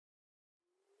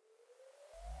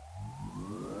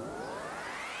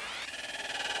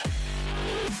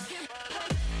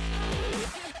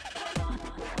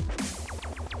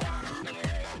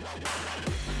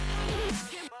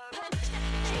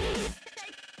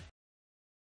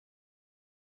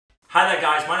Hi there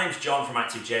guys, my name's John from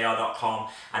ActiveJR.com,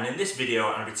 and in this video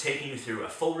I'm going to be taking you through a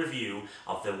full review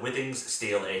of the Withings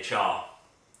Steel HR.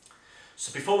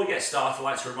 So before we get started, I'd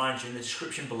like to remind you in the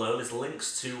description below there's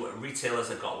links to retailers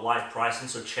that got live pricing,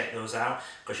 so check those out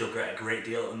because you'll get a great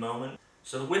deal at the moment.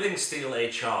 So the Withings Steel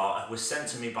HR was sent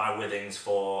to me by Withings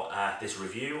for this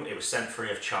review. It was sent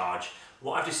free of charge.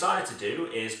 What I've decided to do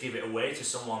is give it away to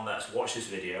someone that's watched this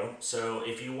video. So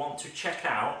if you want to check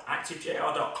out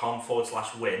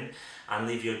activejr.com/win and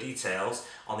leave your details,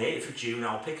 on the 8th of June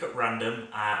I'll pick up random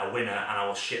a winner and I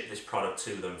will ship this product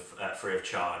to them free of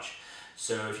charge.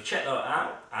 So if you check that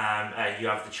out, you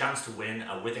have the chance to win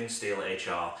a Withings Steel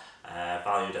HR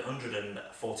valued at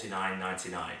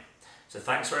 $149.99. So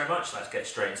thanks very much, let's get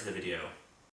straight into the video.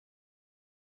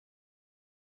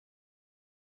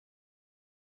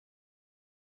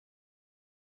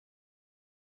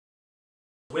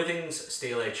 Withings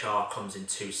Steel HR comes in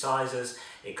two sizes.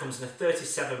 It comes in a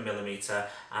 37mm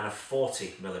and a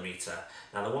 40mm.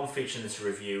 Now the one featured in this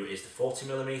review is the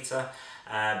 40mm,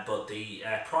 but the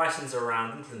pricing's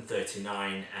around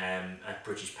 139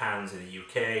 British pounds in the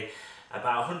UK,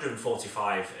 about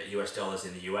 145 US dollars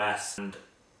in the US, and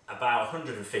about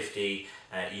 150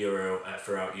 euro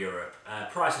throughout Europe.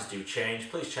 Prices do change,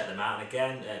 please check them out, and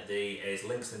again there's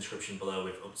links in the description below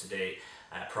with up-to-date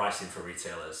pricing for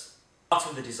retailers.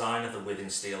 Starting with the design of the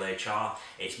Withings Steel HR,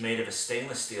 it's made of a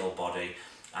stainless steel body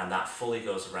and that fully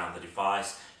goes around the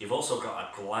device. You've also got a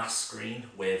glass screen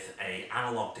with an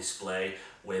analogue display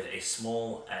with a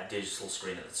small digital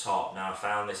screen at the top. Now I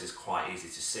found this is quite easy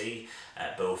to see,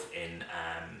 both in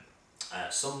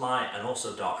sunlight and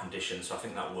also dark conditions, so I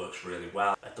think that works really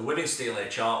well. The Withings Steel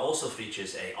HR also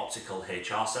features a optical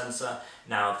HR sensor.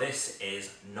 Now this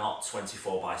is not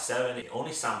 24/7, it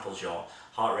only samples your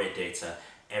heart rate data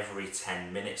every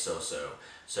 10 minutes or so.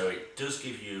 So it does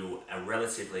give you a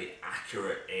relatively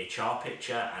accurate HR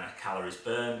picture and a calories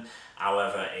burn.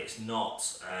 However, it's not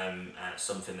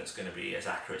something that's going to be as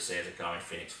accurate, say, as a Garmin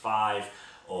Fenix 5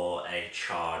 or a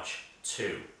Charge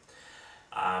 2.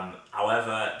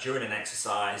 However, during an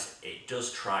exercise, it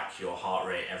does track your heart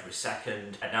rate every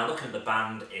second. And now looking at the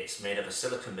band, it's made of a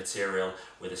silicone material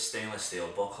with a stainless steel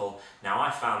buckle. Now I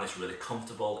found this really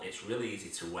comfortable, it's really easy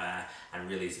to wear and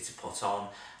really easy to put on.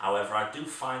 However, I do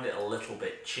find it a little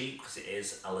bit cheap because it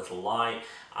is a little light.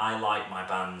 I like my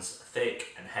bands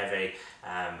thick and heavy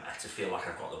to feel like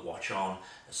I've got the watch on.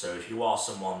 So if you are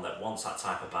someone that wants that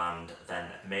type of band,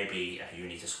 then maybe you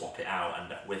need to swap it out,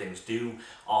 and Withings do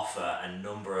offer a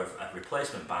number of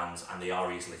replacement bands and they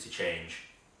are easily to change.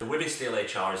 The Withings Steel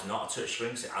HR is not a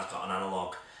touchscreen, so it has got an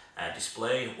analogue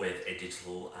display with a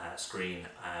digital screen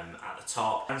at the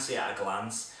top. You can see at a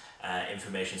glance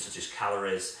information such as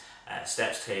calories,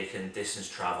 steps taken, distance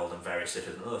travelled and various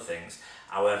different other things.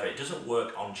 However, it doesn't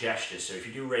work on gestures, so if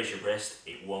you do raise your wrist,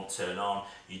 it won't turn on.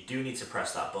 You do need to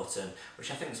press that button,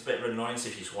 which I think is a bit of an annoyance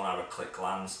if you just want to have a quick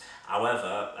glance.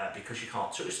 However, because you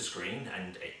can't touch the screen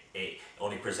and it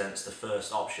only presents the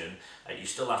first option, you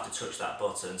still have to touch that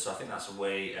button. So I think that's the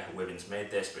way Withings made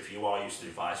this, but if you are used to a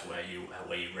device where you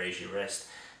raise your wrist,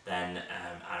 then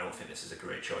I don't think this is a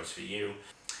great choice for you.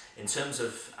 In terms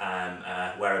of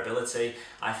wearability,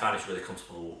 I found it's really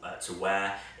comfortable to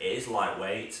wear. It is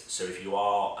lightweight, so if you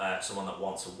are someone that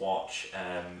wants a watch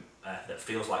that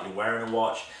feels like you're wearing a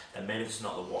watch, then maybe this is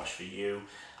not the watch for you.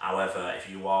 However, if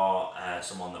you are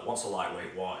someone that wants a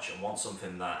lightweight watch and wants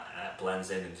something that blends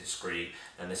in and discreet,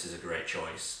 then this is a great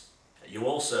choice. You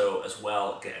also, as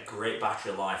well, get a great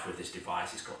battery life with this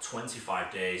device. It's got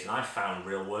 25 days, and I found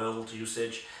real world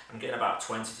usage, I'm getting about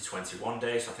 20 to 21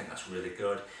 days, so I think that's really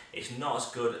good. It's not as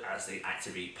good as the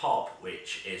Active Pop,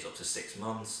 which is up to 6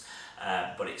 months,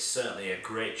 but it's certainly a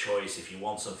great choice if you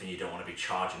want something you don't want to be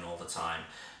charging all the time.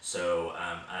 So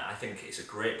I think it's a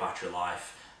great battery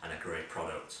life and a great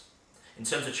product. In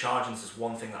terms of charging, this is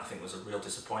one thing that I think was a real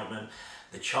disappointment.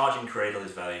 The charging cradle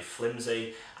is very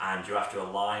flimsy and you have to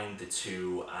align the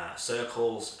two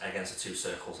circles against the two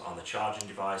circles on the charging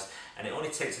device, and it only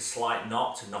takes a slight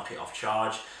knock to knock it off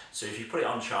charge. So if you put it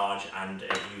on charge and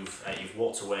you've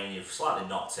walked away and you've slightly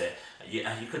knocked it,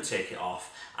 you could take it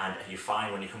off and you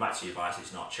find when you come back to your device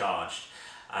it's not charged.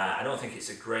 I don't think it's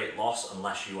a great loss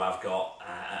unless you have got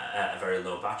a very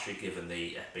low battery, given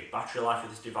the big battery life of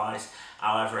this device.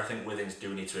 However, I think Withings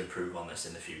do need to improve on this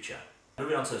in the future.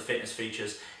 Moving on to the fitness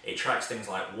features, it tracks things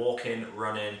like walking,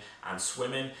 running and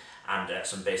swimming, and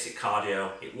some basic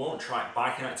cardio. It won't track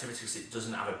biking activity because it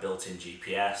doesn't have a built-in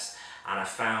GPS, and I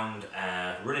found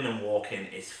running and walking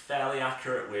is fairly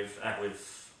accurate with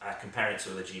comparing it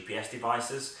to other GPS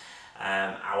devices.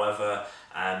 However,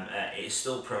 it is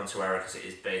still prone to error because it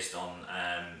is based on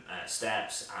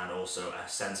steps and also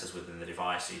sensors within the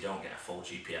device, so you don't get a full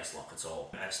GPS lock at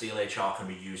all. Steel HR can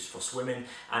be used for swimming,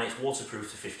 and it's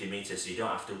waterproof to 50 meters, so you don't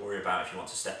have to worry about if you want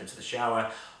to step into the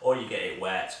shower or you get it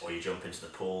wet or you jump into the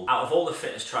pool. Out of all the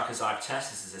fitness trackers I've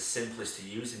tested, this is the simplest to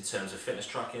use in terms of fitness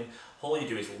tracking. All you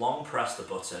do is long press the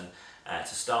button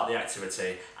to start the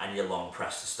activity, and you long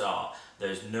press to start.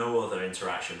 There's no other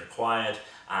interaction required,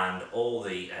 and all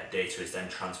the data is then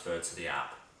transferred to the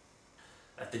app.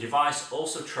 The device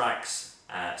also tracks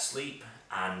sleep,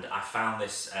 and I found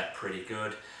this pretty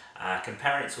good.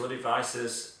 Comparing it to other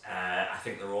devices, I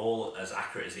think they're all as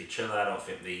accurate as each other. I don't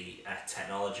think the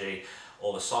technology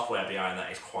or the software behind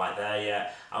that is quite there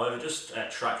yet. However, just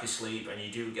track your sleep, and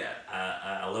you do get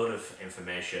a load of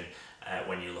information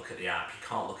when you look at the app. You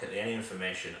can't look at any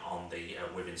information on the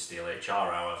Withings Steel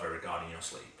HR, however, regarding your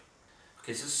sleep.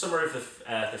 Okay, so this is a summary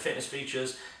of the fitness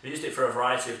features. We used it for a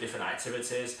variety of different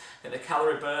activities. I think the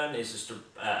calorie burn is just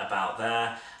about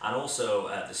there, and also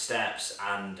the steps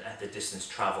and the distance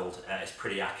travelled is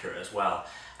pretty accurate as well.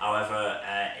 However,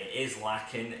 it is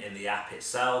lacking in the app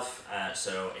itself,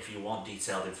 so if you want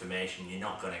detailed information, you're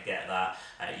not going to get that.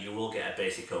 You will get a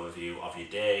basic overview of your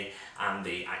day and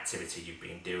the activity you've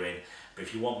been doing, but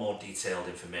if you want more detailed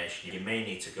information, you may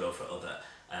need to go for other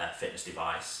fitness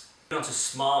device. On to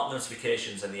smart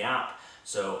notifications in the app.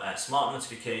 So smart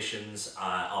notifications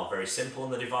are very simple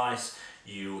on the device.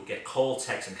 You get call,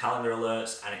 text and calendar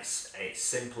alerts, and it's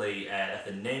simply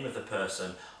the name of the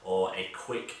person or a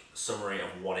quick summary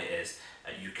of what it is.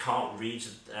 You can't read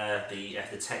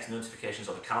the text notifications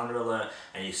or the calendar alert,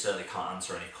 and you certainly can't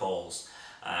answer any calls.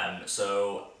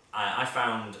 So I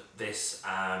found this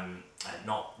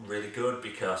not really good,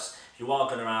 because if you are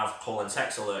going to have call and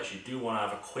text alerts, you do want to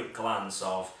have a quick glance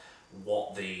of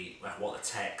what the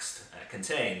text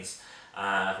contains,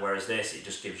 whereas this, it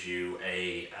just gives you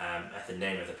the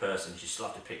name of the person. You still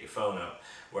have to pick your phone up,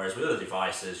 whereas with other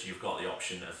devices you've got the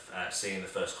option of seeing the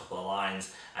first couple of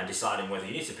lines and deciding whether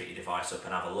you need to pick your device up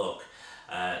and have a look.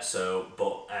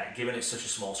 Given it's such a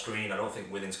small screen, I don't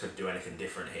think Withings could do anything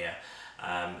different here.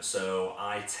 So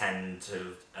I tend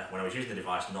to, when I was using the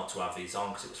device, not to have these on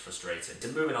because it was frustrating. So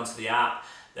moving on to the app.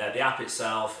 The app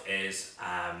itself is,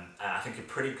 I think, a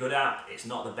pretty good app. It's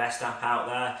not the best app out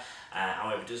there,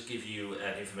 however, it does give you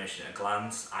information at a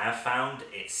glance. I have found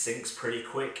it syncs pretty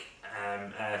quick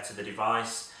to the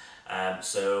device,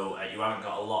 so you haven't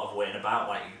got a lot of waiting about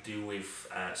like you do with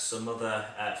some other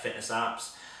fitness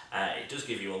apps. It does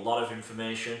give you a lot of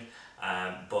information,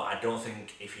 but I don't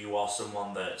think if you are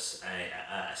someone that's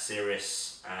a serious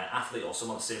athlete or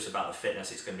someone that's serious about the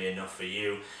fitness, it's going to be enough for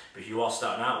you. But if you are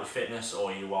starting out with fitness,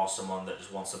 or you are someone that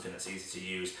just wants something that's easy to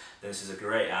use, then this is a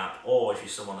great app. Or if you're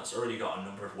someone that's already got a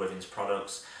number of Withings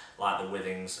products, like the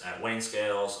Withings weighing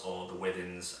scales or the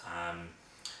Withings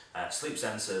sleep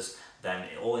sensors, then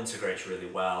it all integrates really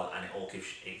well, and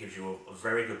it gives you a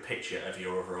very good picture of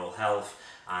your overall health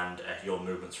and your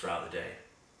movements throughout the day.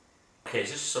 Okay,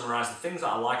 so just to summarise, the things that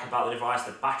I like about the device: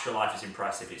 the battery life is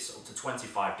impressive. It's up to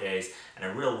 25 days, and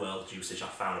in real world usage I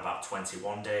found about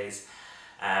 21 days.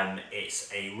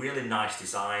 It's a really nice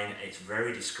design, it's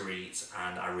very discreet,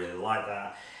 and I really like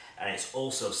that. And it's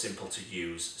also simple to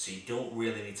use, so you don't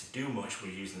really need to do much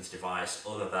with using this device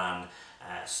other than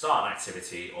start an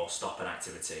activity or stop an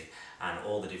activity, and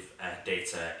all the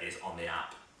data is on the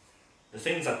app. The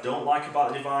things I don't like about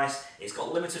the device: it's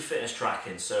got limited fitness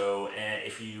tracking, so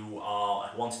if you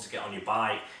are wanting to get on your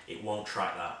bike, it won't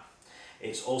track that.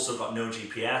 It's also got no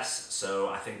GPS, so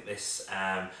I think this,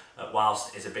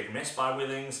 whilst is a big miss by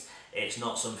Withings, it's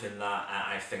not something that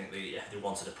I think they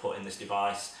wanted to put in this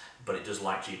device, but it does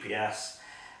lack GPS,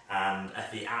 and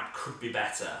the app could be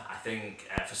better. I think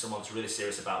for someone that's really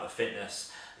serious about the fitness,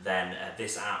 then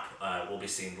this app will be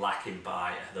seen lacking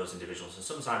by those individuals, and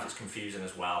sometimes it's confusing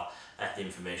as well, the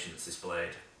information that's displayed.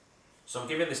 So I'm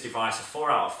giving this device a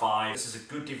 4 out of 5. This is a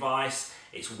good device,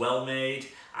 it's well made,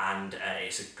 and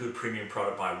it's a good premium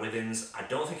product by Withings. I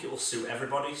don't think it will suit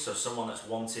everybody, so someone that's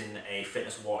wanting a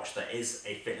fitness watch that is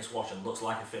a fitness watch and looks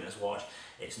like a fitness watch,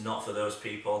 it's not for those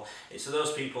people. It's for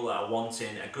those people that are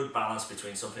wanting a good balance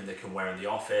between something they can wear in the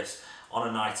office, on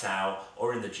a night out,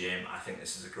 or in the gym. I think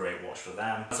this is a great watch for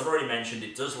them. As I've already mentioned,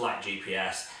 it does lack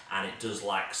GPS, and it does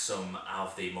lack some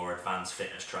of the more advanced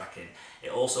fitness tracking.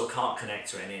 It also can't connect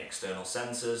to any external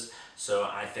sensors, so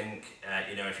I think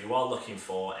if you are looking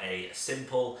for a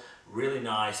simple, really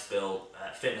nice built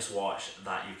fitness watch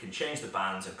that you can change the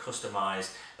bands and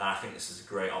customize, then I think this is a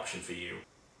great option for you.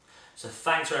 So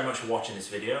thanks very much for watching this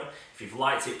video. If you've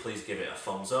liked it, please give it a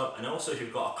thumbs up. And also if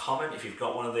you've got a comment, if you've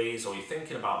got one of these or you're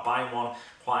thinking about buying one,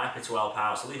 quite happy to help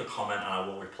out. So leave a comment and I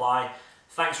will reply.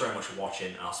 Thanks very much for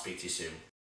watching and I'll speak to you soon.